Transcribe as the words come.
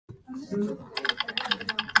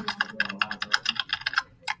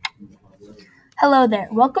Hello there.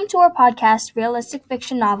 Welcome to our podcast, Realistic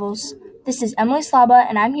Fiction Novels. This is Emily Slaba,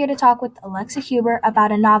 and I'm here to talk with Alexa Huber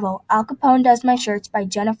about a novel, Al Capone Does My Shirts by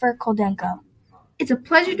Jennifer Koldenko. It's a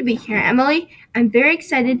pleasure to be here, Emily. I'm very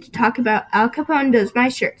excited to talk about Al Capone Does My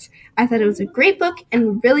Shirts. I thought it was a great book and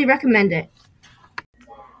would really recommend it.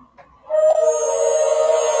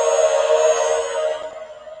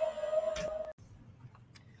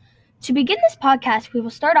 To begin this podcast, we will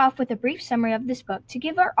start off with a brief summary of this book to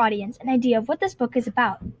give our audience an idea of what this book is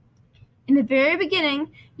about. In the very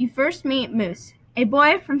beginning, you first meet Moose, a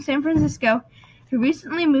boy from San Francisco who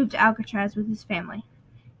recently moved to Alcatraz with his family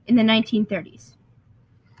in the 1930s.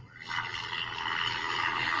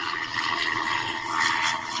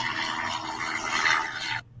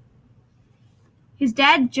 His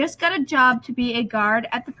dad just got a job to be a guard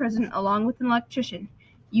at the prison along with an electrician.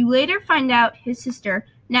 You later find out his sister,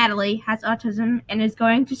 Natalie, has autism and is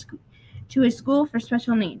going to a school for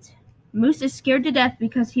special needs. Moose is scared to death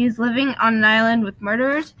because he is living on an island with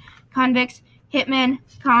murderers, convicts, hitmen,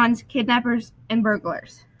 cons, kidnappers, and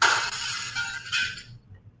burglars.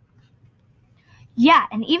 Yeah,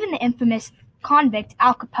 and even the infamous convict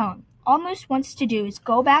Al Capone. All Moose wants to do is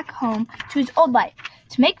go back home to his old life.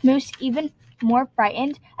 To make Moose even more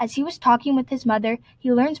frightened, as he was talking with his mother,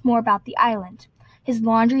 he learns more about the island. His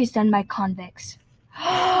laundry is done by convicts.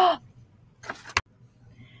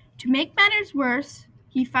 To make matters worse,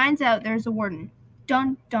 he finds out there's a warden.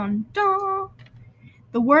 Dun, dun, dun!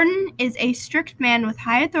 The warden is a strict man with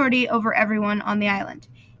high authority over everyone on the island.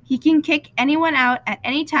 He can kick anyone out at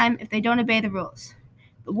any time if they don't obey the rules.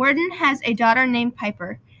 The warden has a daughter named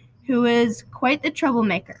Piper, who is quite the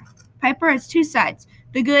troublemaker. Piper has two sides,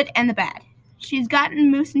 the good and the bad. She's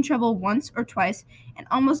gotten Moose in trouble once or twice and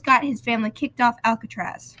almost got his family kicked off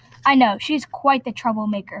Alcatraz. I know, she's quite the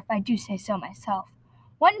troublemaker, if I do say so myself.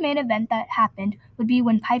 One main event that happened would be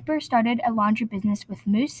when Piper started a laundry business with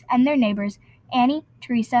Moose and their neighbors, Annie,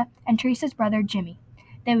 Teresa, and Teresa's brother, Jimmy.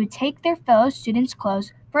 They would take their fellow students'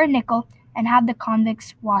 clothes for a nickel and have the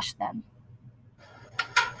convicts wash them.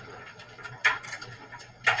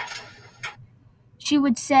 She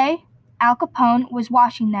would say Al Capone was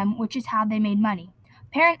washing them, which is how they made money.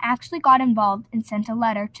 A parent actually got involved and sent a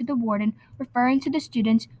letter to the warden referring to the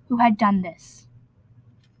students who had done this.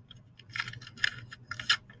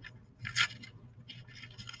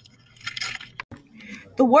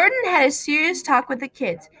 The warden had a serious talk with the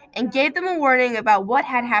kids and gave them a warning about what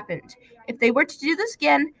had happened. If they were to do this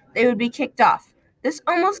again, they would be kicked off. This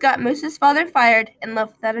almost got Moose's father fired and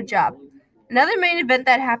left without a job. Another main event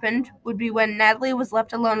that happened would be when Natalie was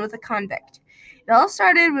left alone with a convict. It all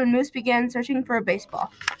started when Moose began searching for a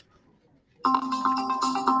baseball.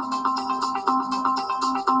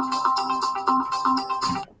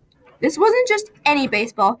 This wasn't just any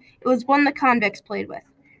baseball, it was one the convicts played with.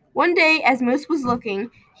 One day, as Moose was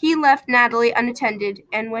looking, he left Natalie unattended,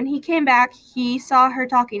 and when he came back, he saw her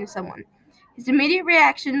talking to someone. His immediate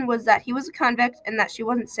reaction was that he was a convict and that she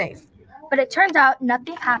wasn't safe. But it turns out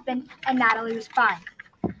nothing happened and Natalie was fine.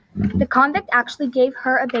 The convict actually gave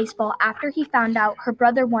her a baseball after he found out her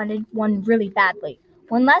brother wanted one really badly.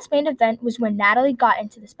 One last main event was when Natalie got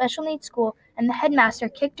into the special needs school and the headmaster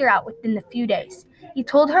kicked her out within a few days. He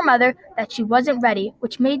told her mother that she wasn't ready,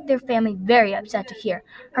 which made their family very upset to hear.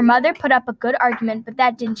 Her mother put up a good argument, but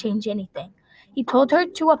that didn't change anything. He told her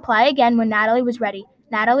to apply again when Natalie was ready.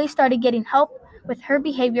 Natalie started getting help with her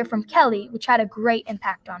behavior from Kelly, which had a great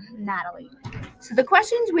impact on Natalie. So the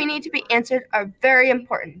questions we need to be answered are very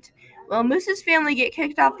important. Will Moose's family get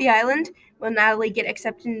kicked off the island? Will Natalie get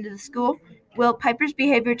accepted into the school? Will Piper's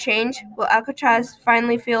behavior change? Will Alcatraz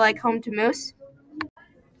finally feel like home to Moose?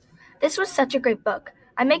 This was such a great book.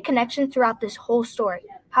 I made connections throughout this whole story.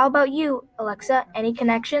 How about you, Alexa? Any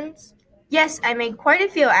connections? Yes, I made quite a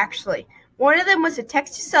few actually. One of them was a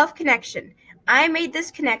text-to-self connection. I made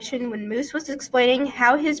this connection when Moose was explaining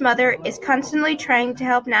how his mother is constantly trying to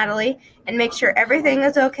help Natalie and make sure everything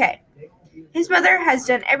is okay. His mother has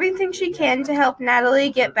done everything she can to help Natalie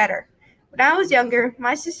get better. When I was younger,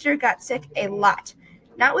 my sister got sick a lot.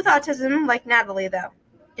 Not with autism like Natalie, though.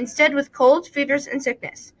 Instead with colds, fevers, and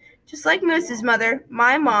sickness. Just like Moose's mother,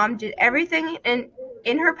 my mom did everything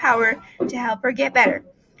in her power to help her get better,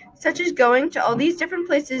 such as going to all these different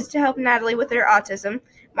places to help Natalie with her autism.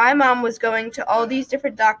 My mom was going to all these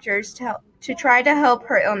different doctors to try to help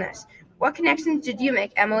her illness. What connections did you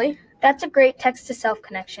make, Emily? That's a great text-to-self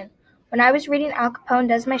connection. When I was reading Al Capone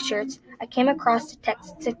Does My Shirts, I came across a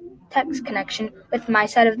text connection with My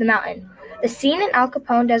Side of the Mountain. The scene in Al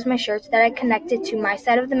Capone Does My Shirts that I connected to My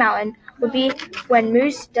Side of the Mountain would be when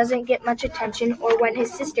Moose doesn't get much attention or when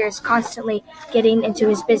his sister is constantly getting into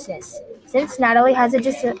his business. Since Natalie has a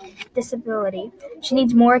disability, she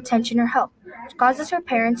needs more attention or help, which causes her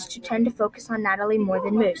parents to tend to focus on Natalie more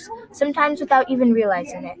than Moose, sometimes without even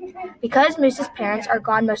realizing it. Because Moose's parents are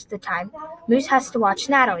gone most of the time, Moose has to watch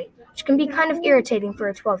Natalie, which can be kind of irritating for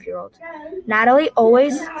a 12-year-old. Natalie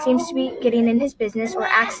always seems to be getting in his business or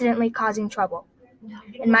accidentally causing trouble.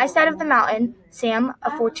 In My Side of the Mountain, Sam,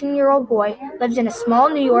 a 14-year-old boy, lives in a small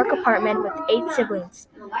New York apartment with 8 siblings.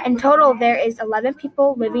 In total, there is 11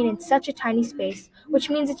 people living in such a tiny space, which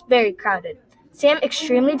means it's very crowded. Sam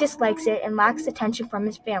extremely dislikes it and lacks attention from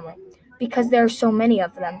his family, because there are so many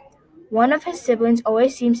of them. One of his siblings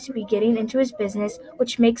always seems to be getting into his business,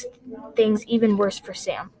 which makes things even worse for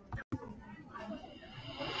Sam.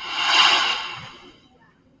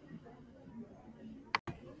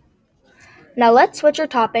 Now let's switch our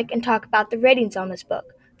topic and talk about the ratings on this book.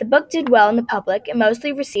 The book did well in the public and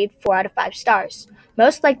mostly received 4 out of 5 stars.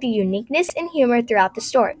 Most liked the uniqueness and humor throughout the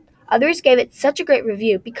story. Others gave it such a great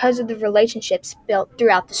review because of the relationships built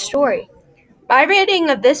throughout the story. My rating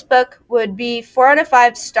of this book would be 4 out of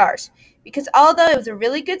 5 stars, because although it was a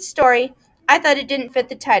really good story, I thought it didn't fit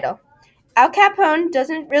the title. Al Capone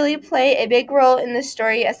doesn't really play a big role in this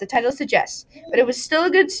story as the title suggests, but it was still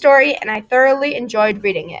a good story and I thoroughly enjoyed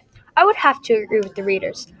reading it. I would have to agree with the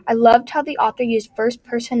readers. I loved how the author used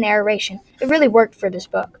first-person narration. It really worked for this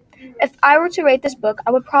book. If I were to rate this book,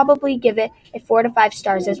 I would probably give it a 4 out of 5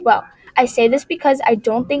 stars as well. I say this because I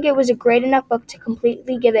don't think it was a great enough book to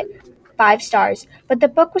completely give it 5 stars, but the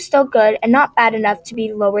book was still good and not bad enough to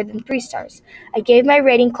be lower than 3 stars. I gave my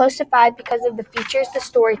rating close to 5 because of the features the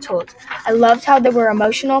story told. I loved how there were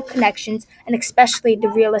emotional connections and especially the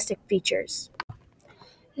realistic features.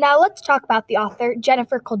 Now let's talk about the author,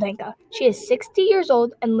 Jennifer Koldenka. She is 60 years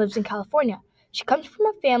old and lives in California. She comes from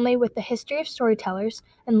a family with a history of storytellers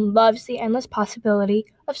and loves the endless possibility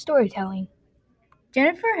of storytelling.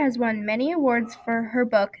 Jennifer has won many awards for her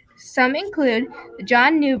book. Some include the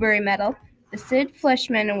John Newbery Medal, the Sid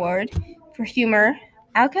Fleischman Award for humor.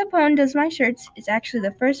 Al Capone Does My Shirts is actually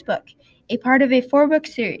the first book, a part of a 4-book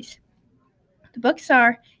series. The books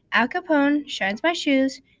are Al Capone Shines My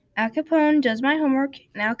Shoes, Al Capone Does My Homework,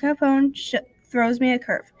 and Al Capone Throws Me a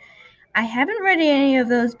Curve. I haven't read any of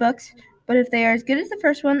those books, but if they are as good as the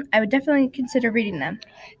first one, I would definitely consider reading them.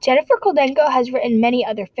 Jennifer Koldenko has written many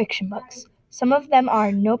other fiction books. Some of them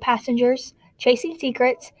are No Passengers, Chasing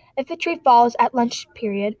Secrets, If a Tree Falls at Lunch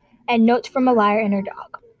Period, and Notes from a Liar and Her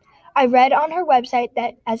Dog. I read on her website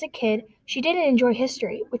that as a kid, she didn't enjoy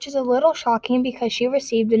history, which is a little shocking because she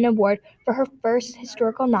received an award for her first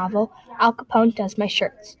historical novel, Al Capone Does My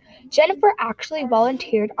Shirts. Jennifer actually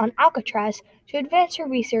volunteered on Alcatraz to advance her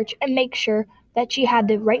research and make sure that she had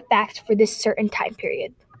the right facts for this certain time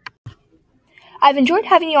period. I've enjoyed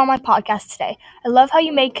having you on my podcast today. I love how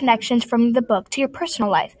you made connections from the book to your personal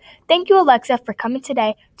life. Thank you, Alexa, for coming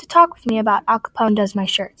today to talk with me about Al Capone Does My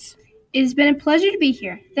Shirts. It has been a pleasure to be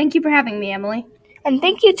here. Thank you for having me, Emily. And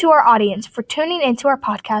thank you to our audience for tuning into our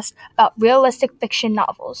podcast about realistic fiction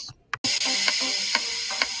novels.